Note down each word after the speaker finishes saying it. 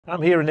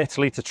I'm here in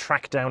Italy to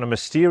track down a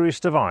mysterious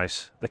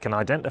device that can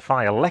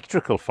identify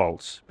electrical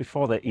faults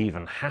before they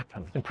even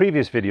happen. In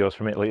previous videos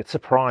from Italy, it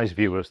surprised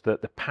viewers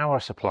that the power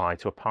supply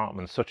to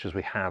apartments such as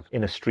we have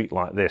in a street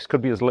like this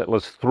could be as little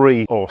as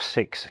 3 or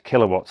 6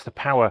 kilowatts to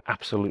power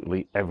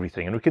absolutely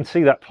everything. And we can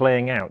see that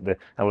playing out. The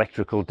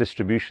electrical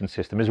distribution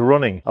system is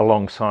running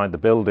alongside the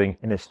building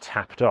and is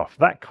tapped off.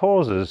 That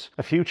causes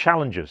a few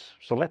challenges.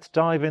 So let's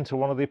dive into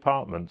one of the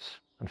apartments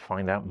and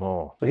find out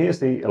more. So here's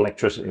the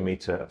electricity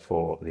meter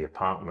for the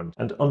apartment,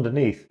 and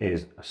underneath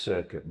is a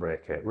circuit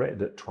breaker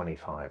rated at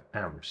 25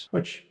 amps,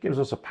 which gives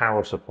us a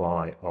power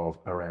supply of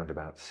around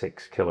about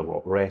 6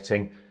 kilowatt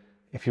rating.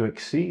 If you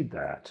exceed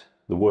that,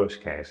 the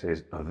worst case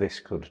is this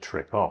could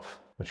trip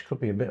off, which could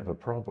be a bit of a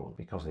problem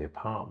because the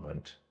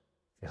apartment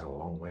is a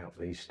long way up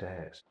these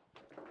stairs.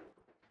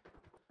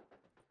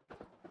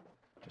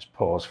 Just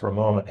pause for a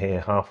moment here,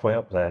 halfway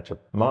up there, to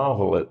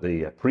marvel at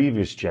the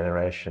previous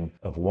generation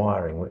of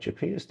wiring, which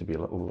appears to be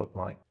look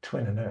like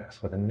twin and earth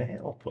with a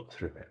nail put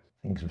through it.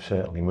 Things have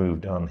certainly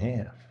moved on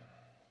here.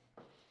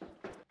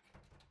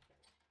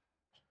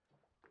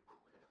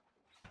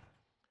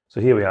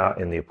 So here we are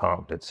in the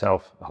apartment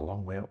itself, a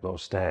long way up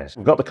those stairs.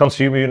 We've got the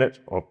consumer unit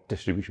or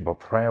distribution board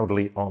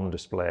proudly on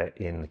display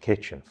in the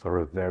kitchen for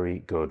a very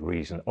good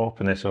reason.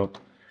 Open this up.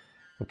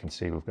 We can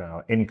see we've got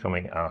our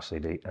incoming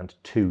RCD and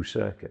 2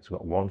 circuits. We've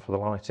got one for the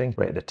lighting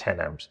rated at 10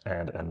 amps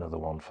and another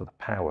one for the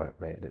power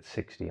rated at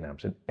 16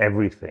 amps. And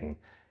everything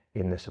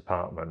in this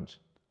apartment,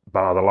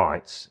 bar the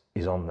lights,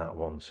 is on that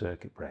one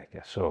circuit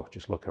breaker. So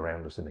just look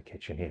around us in the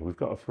kitchen here. We've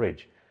got a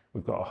fridge,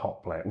 we've got a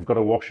hot plate, we've got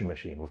a washing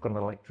machine, we've got an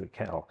electric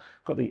kettle,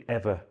 we've got the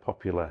ever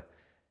popular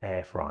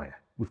air fryer.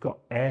 We've got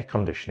air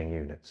conditioning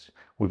units.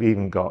 We've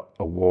even got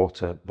a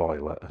water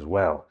boiler as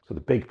well. So the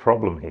big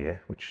problem here,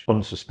 which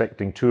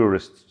unsuspecting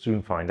tourists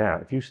soon find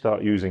out, if you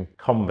start using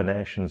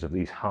combinations of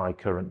these high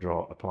current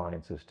draw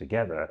appliances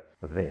together,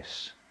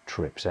 this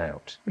trips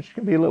out, which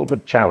can be a little bit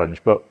of a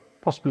challenge, but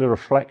possibly a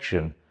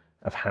reflection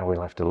of how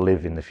we'll have to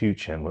live in the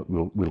future, and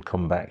we'll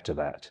come back to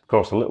that. Of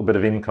course, a little bit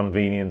of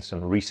inconvenience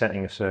and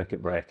resetting a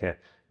circuit breaker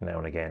now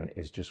and again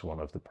is just one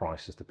of the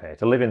prices to pay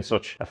to live in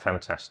such a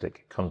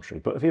fantastic country.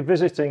 But if you're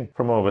visiting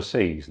from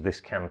overseas, this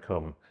can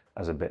come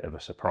as a bit of a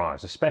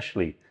surprise,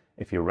 especially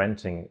if you're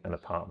renting an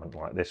apartment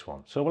like this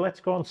one. So let's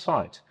go on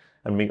site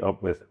and meet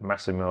up with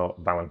Massimo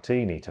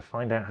Valentini to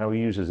find out how he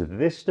uses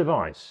this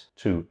device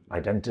to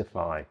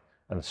identify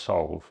and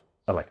solve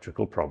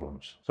electrical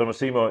problems. So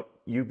Massimo,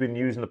 you've been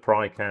using the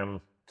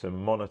Prycam to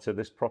monitor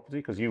this property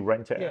because you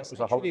rent it out as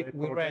a holiday project?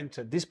 We rent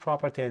this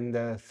property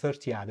and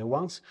 30 other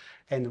ones,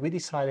 and we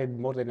decided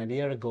more than a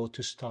year ago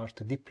to start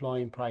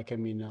deploying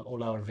Prycam in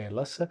all our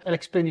villas. I'll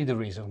explain you the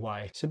reason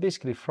why. So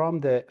basically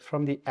from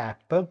the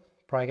app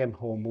Prycam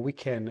Home, we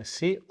can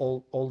see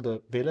all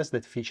the villas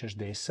that features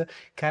this.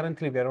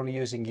 Currently, we are only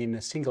using in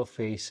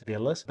single-phase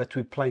villas, but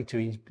we plan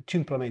to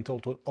implement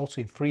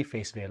also in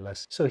 3-phase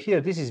villas. So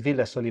here, this is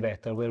Villa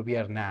Solivetta, where we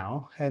are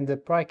now, and the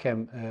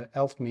Prycam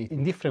helped me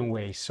in different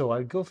ways. So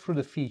I'll go through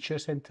the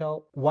features and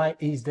tell why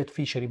is that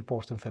feature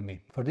important for me.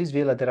 For this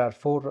villa, there are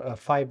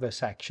 5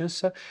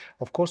 sections.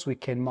 Of course, we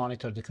can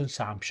monitor the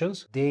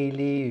consumptions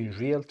daily, in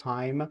real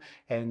time,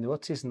 and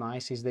what is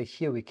nice is that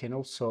here we can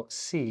also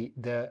see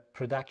the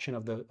production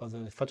of the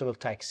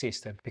photovoltaic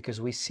system,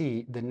 because we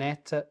see the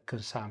net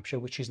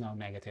consumption, which is now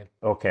negative.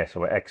 Okay,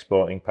 so we're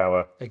exporting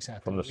power.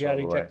 Exactly. From the We are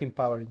injecting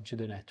power into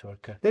the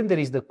network. Then there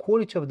is the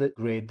quality of the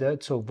grid,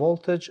 so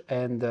voltage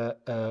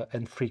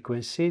and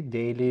frequency,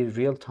 daily,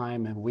 real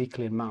time, and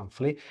weekly and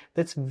monthly.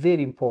 That's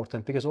very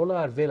important because all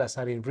our villas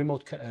are in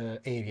remote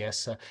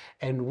areas,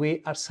 and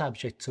we are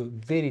subject to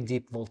very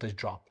deep voltage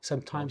drop,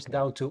 sometimes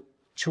down to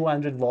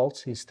 200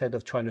 volts instead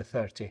of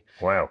 230.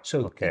 Wow.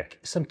 So okay.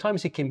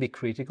 Sometimes it can be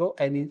critical,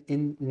 and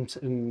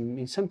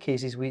in some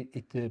cases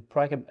the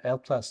Prycam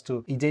helped us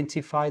to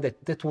identify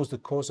that was the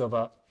cause of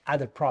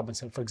other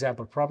problems. And for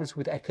example, problems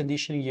with air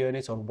conditioning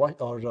units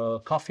or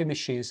coffee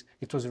machines,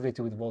 it was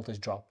related with voltage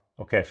drop.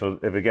 Okay, so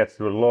if it gets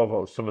to a low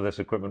voltage, some of this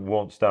equipment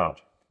won't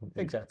start.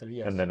 Exactly,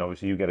 yes. And then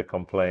obviously you get a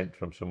complaint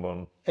from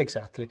someone.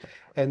 Exactly.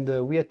 And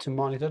we had to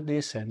monitor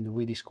this, and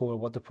we discovered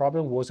what the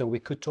problem was, and we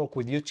could talk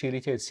with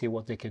utility and see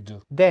what they could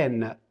do.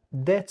 Then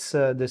that's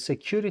the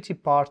security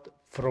part,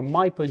 from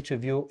my point of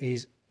view,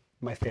 is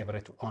my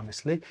favorite,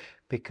 honestly,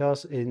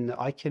 because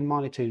I can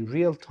monitor in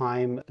real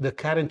time the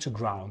current to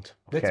ground.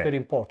 That's very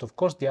important. Of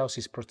course, the house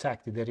is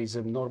protected. There is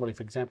normally,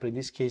 for example, in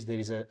this case, there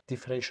is a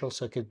differential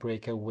circuit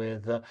breaker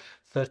with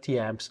 30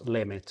 amps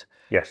limit.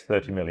 Yes,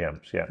 30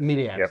 milliamps, yeah.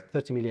 Milliamps, yep.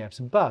 30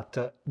 milliamps.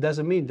 But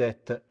doesn't mean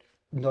that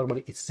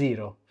normally it's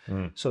 0.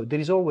 So there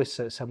is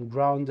always some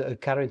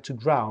current to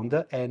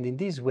ground, and in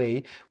this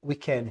way we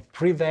can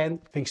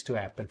prevent things to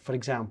happen. For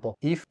example,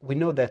 if we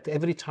know that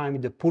every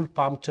time the pool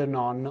pump turn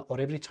on or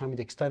every time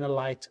the external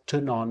light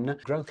turn on,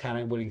 ground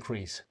current will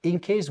increase. In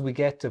case we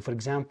get, for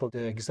example,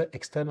 the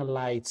external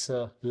lights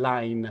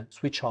line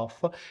switch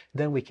off,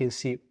 then we can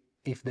see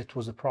if that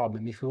was a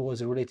problem, if it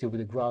was related with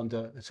the ground,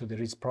 so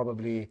there is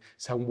probably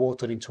some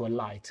water into a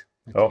light.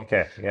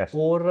 Okay, yes.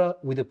 Or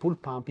with the pool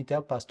pump, it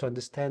helped us to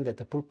understand that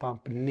the pool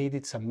pump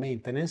needed some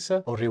maintenance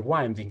or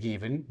rewinding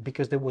even,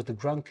 because there was the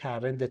ground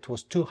current that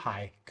was too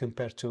high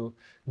compared to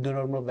the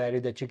normal value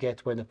that you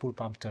get when the pool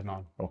pump turn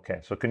on. Okay,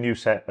 so can you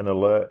set an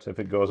alert if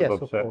it goes Yes,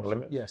 above of certain course.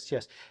 limits? Yes,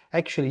 yes.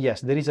 Actually,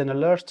 yes, there is an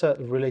alert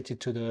related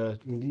to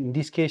in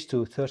this case,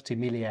 to 30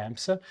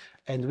 milliamps,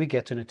 and we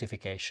get a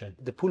notification.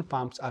 The pool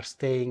pumps are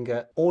staying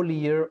all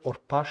year or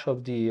part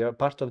of the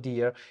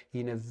year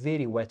in a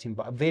very wet,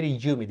 very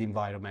humid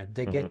environment.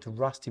 They get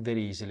rusty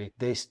very easily.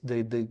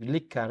 The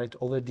leak current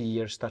over the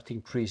year start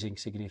increasing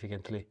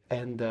significantly.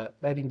 And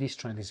having this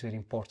trend is very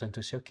important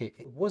to say, okay,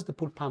 was the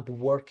pool pump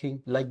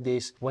working like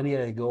this 1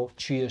 year ago,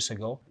 2 years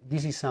ago?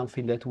 This is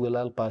something that will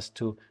help us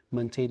to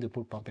maintain the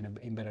pool pump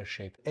in better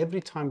shape.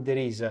 Every time there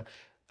is a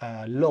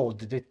load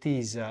that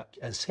is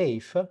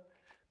unsafe,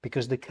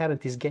 because the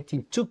current is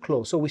getting too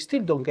close, so we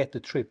still don't get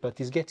the trip, but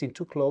it's getting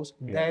too close,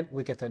 then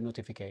we get a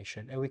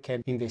notification and we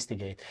can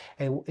investigate.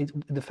 And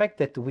the fact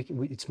that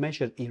it's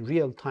measured in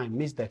real time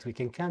means that we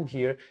can come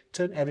here,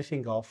 turn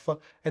everything off,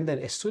 and then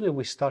as soon as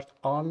we start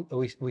on,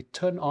 we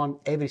turn on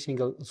every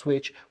single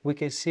switch, we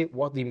can see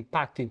what the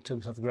impact in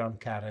terms of ground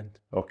current.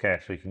 Okay,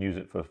 so you can use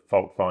it for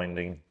fault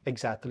finding.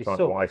 Exactly. Trying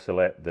to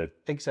isolate the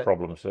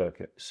problem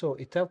circuit. So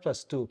it helps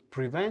us to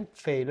prevent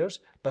failures,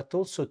 but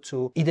also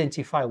to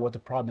identify what the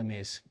problem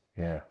is.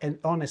 Yeah. And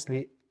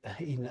honestly,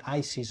 in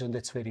high season,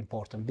 that's very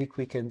important. Be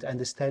quick and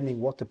understanding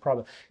what the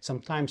problem.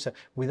 Sometimes,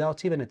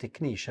 without even a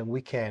technician,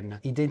 we can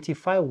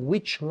identify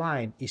which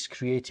line is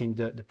creating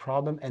the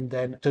problem and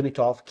then turn it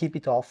off, keep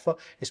it off,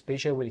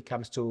 especially when it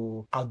comes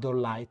to outdoor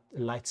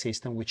light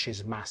system, which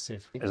is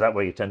massive. Is that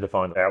where you tend to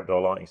find the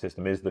outdoor lighting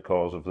system is the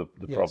cause of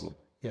the problem?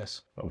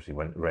 Yes. Obviously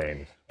when it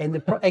rains. And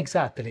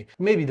exactly.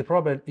 Maybe the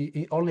problem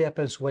it only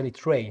happens when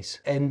it rains.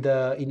 And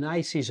in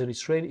high season,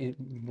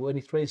 when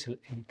it rains,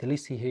 at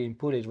least here in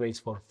Puglia, it rains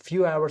for a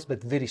few hours,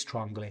 but very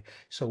strongly.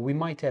 So we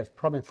might have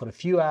problem for a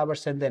few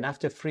hours, and then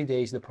after 3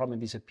 days, the problem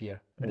disappears.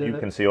 And you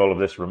can see all of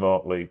this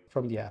remotely?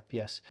 From the app,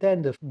 yes.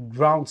 Then the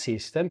ground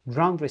system.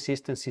 Ground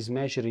resistance is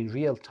measured in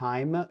real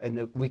time,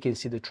 and we can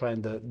see the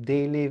trend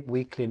daily,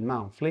 weekly, and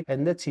monthly.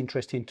 And that's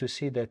interesting to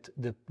see that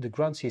the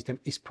ground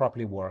system is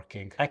properly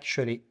working.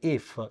 Actually,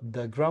 if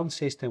the ground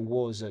system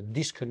was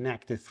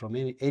disconnected from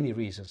any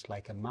reasons,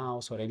 like a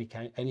mouse or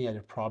any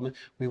other problem,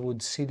 we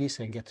would see this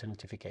and get a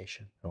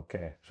notification.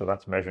 Okay, so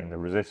that's measuring the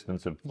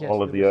resistance of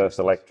all of the earth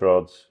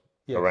electrodes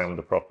around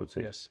the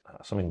property. Yes.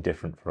 Something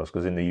different for us,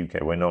 because in the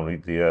UK, where normally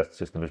the earth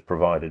system is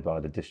provided by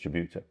the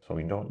distributor, so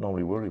we don't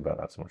normally worry about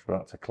that so much, but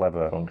that's a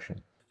clever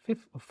function.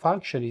 Fifth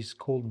function is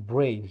called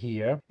brain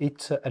here.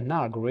 It's an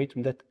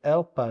algorithm that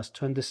helps us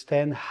to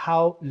understand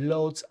how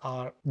loads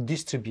are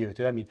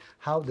distributed. I mean,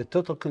 how the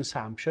total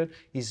consumption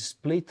is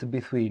split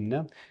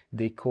between,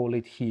 they call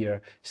it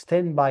here,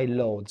 standby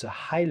loads,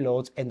 high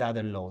loads, and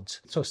other loads.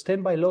 So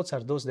standby loads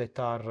are those that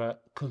are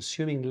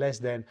consuming less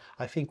than,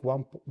 I think,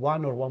 1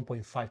 or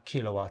 1.5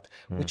 kilowatt,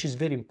 which is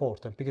very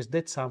important because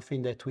that's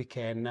something that we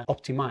can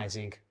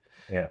optimizing.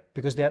 Yeah.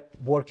 Because they are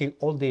working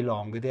all day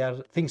long. They are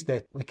things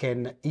that we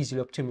can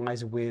easily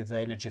optimize with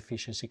energy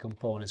efficiency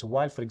components.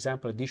 While, for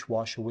example, a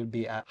dishwasher will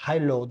be a high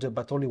load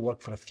but only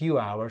work for a few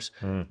hours,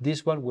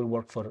 this one will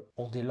work for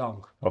all day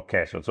long.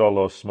 Okay, so it's all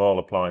those small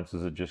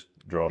appliances that just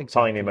draw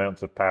tiny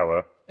amounts of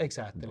power.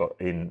 Exactly. But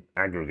in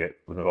aggregate,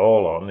 with it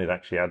all on, it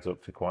actually adds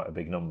up to quite a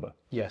big number.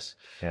 Yes.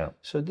 Yeah.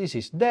 So this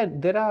is,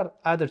 then there are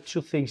other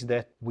two things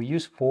that we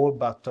use for,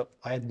 but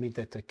I admit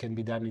that it can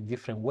be done in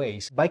different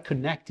ways. By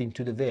connecting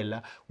to the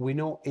vela, we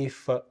know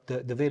if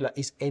the vela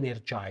is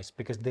energized,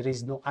 because there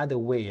is no other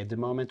way. At the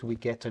moment, we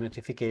get a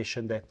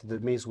notification that the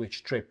main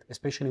switch tripped,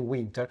 especially in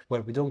winter,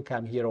 where we don't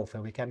come here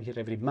often. We come here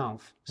every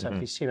month,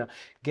 something similar.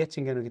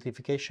 Getting a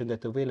notification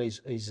that the vela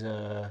is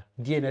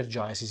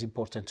de-energized is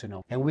important to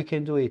know. And we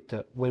can do it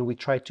when we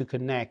try to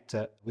connect,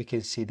 we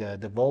can see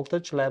the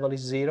voltage level is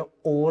 0,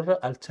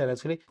 or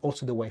alternatively,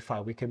 also the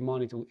Wi-Fi. We can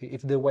monitor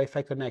if the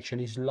Wi-Fi connection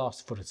is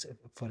lost for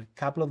a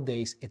couple of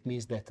days. It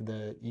means that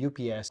the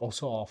UPS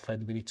also off,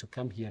 and we need to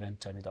come here and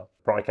turn it off.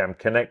 Prycam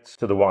connects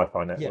to the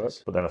Wi-Fi network,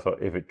 but then I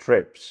thought if it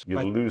trips,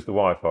 you'll lose the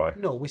Wi-Fi.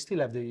 No, we still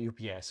have the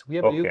UPS. We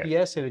have a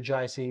UPS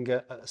energizing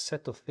a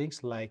set of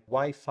things like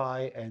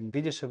Wi-Fi and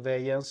video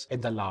surveillance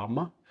and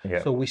alarm.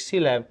 Yeah. So we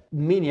still have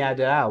many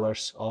other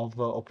hours of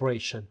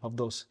operation of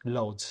those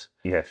loads.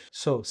 Yes.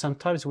 So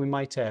sometimes we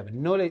might have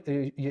no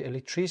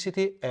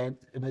electricity and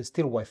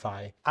still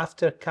Wi-Fi.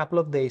 After a couple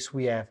of days,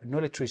 we have no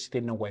electricity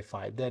and no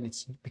Wi-Fi. Then it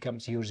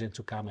becomes urgent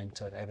to come and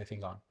turn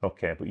everything on.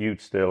 Okay, but you'd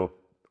still,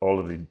 all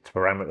of the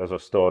parameters are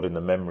stored in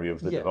the memory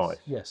of the device.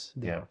 Yes.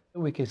 Yeah.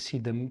 We can see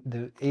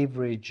the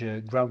average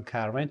ground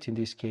current in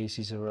this case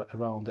is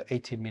around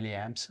 80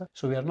 milliamps.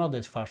 So we are not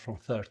that far from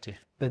 30.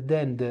 But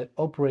then the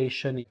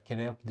operation can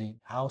help the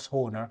house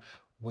owner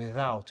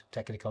without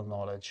technical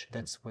knowledge.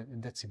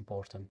 That's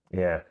important.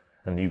 Yeah.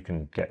 And you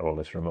can get all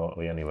this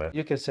remotely anywhere.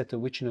 You can set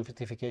which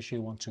notification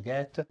you want to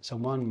get.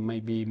 Someone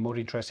may be more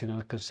interested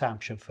in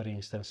consumption, for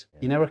instance.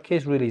 In our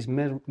case, really, is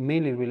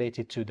mainly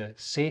related to the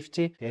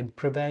safety and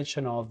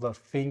prevention of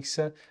things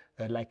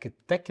like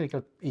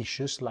technical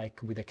issues like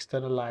with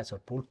external lights or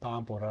pool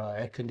pump or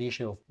air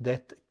conditioning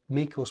that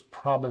may cause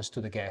problems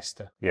to the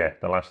guest. Yeah,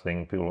 the last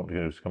thing people want to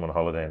do is come on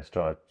holiday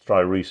and try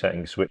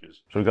resetting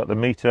switches. So we've got the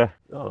meter.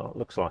 Oh, it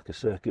looks like a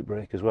circuit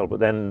breaker as well. But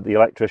then the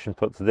electrician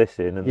puts this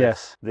in, and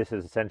Yes. this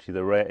is essentially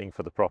the rating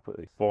for the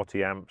property.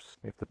 40 amps.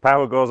 If the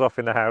power goes off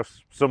in the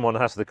house, someone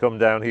has to come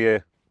down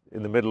here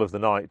in the middle of the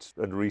night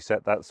and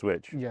reset that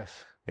switch.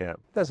 Yes. Yeah.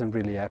 Doesn't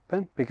really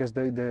happen because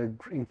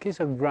in case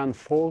of ground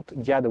fault,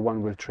 the other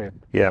one will trip.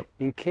 Yeah.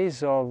 In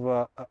case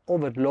of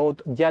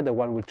overload, the other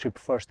one will trip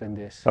first than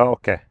this. Oh,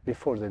 okay.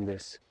 Before than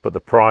this. But the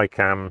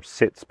Prycam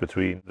sits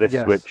between this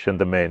Yes. switch and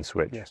the main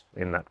switch. Yes.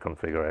 In that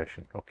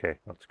configuration. Okay,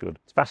 that's good.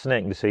 It's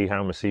fascinating to see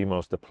how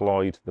Massimo's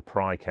deployed the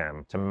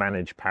Prycam to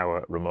manage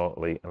power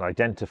remotely and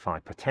identify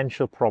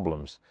potential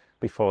problems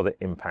before they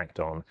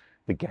impact on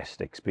the guest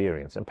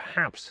experience. And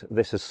perhaps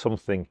this is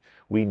something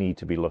we need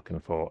to be looking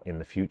for in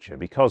the future,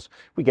 because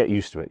we get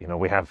used to it. You know,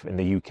 we have in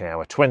the UK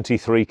our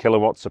 23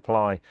 kilowatt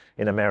supply.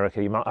 In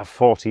America you might have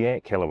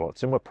 48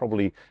 kilowatts, and we're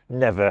probably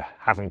never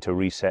having to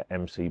reset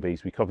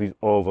MCBs because we've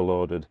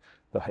overloaded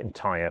the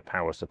entire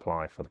power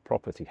supply for the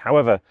property.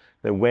 However,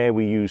 the way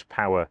we use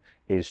power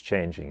is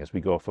changing as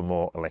we go for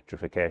more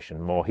electrification,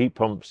 more heat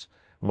pumps,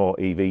 more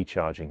EV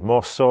charging,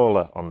 more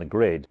solar on the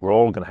grid. We're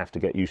all going to have to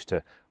get used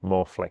to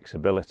more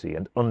flexibility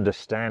and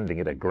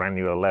understanding at a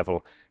granular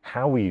level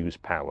how we use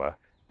power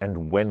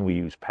and when we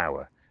use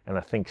power. And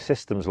I think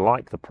systems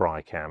like the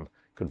Prycam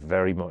could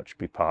very much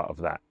be part of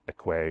that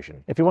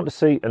equation. If you want to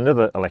see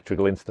another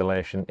electrical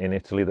installation in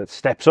Italy that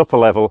steps up a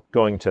level,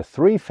 going to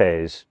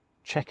 3-phase,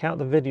 check out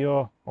the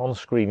video on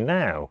screen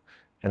now.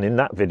 And in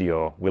that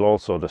video, we'll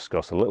also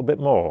discuss a little bit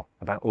more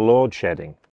about load shedding.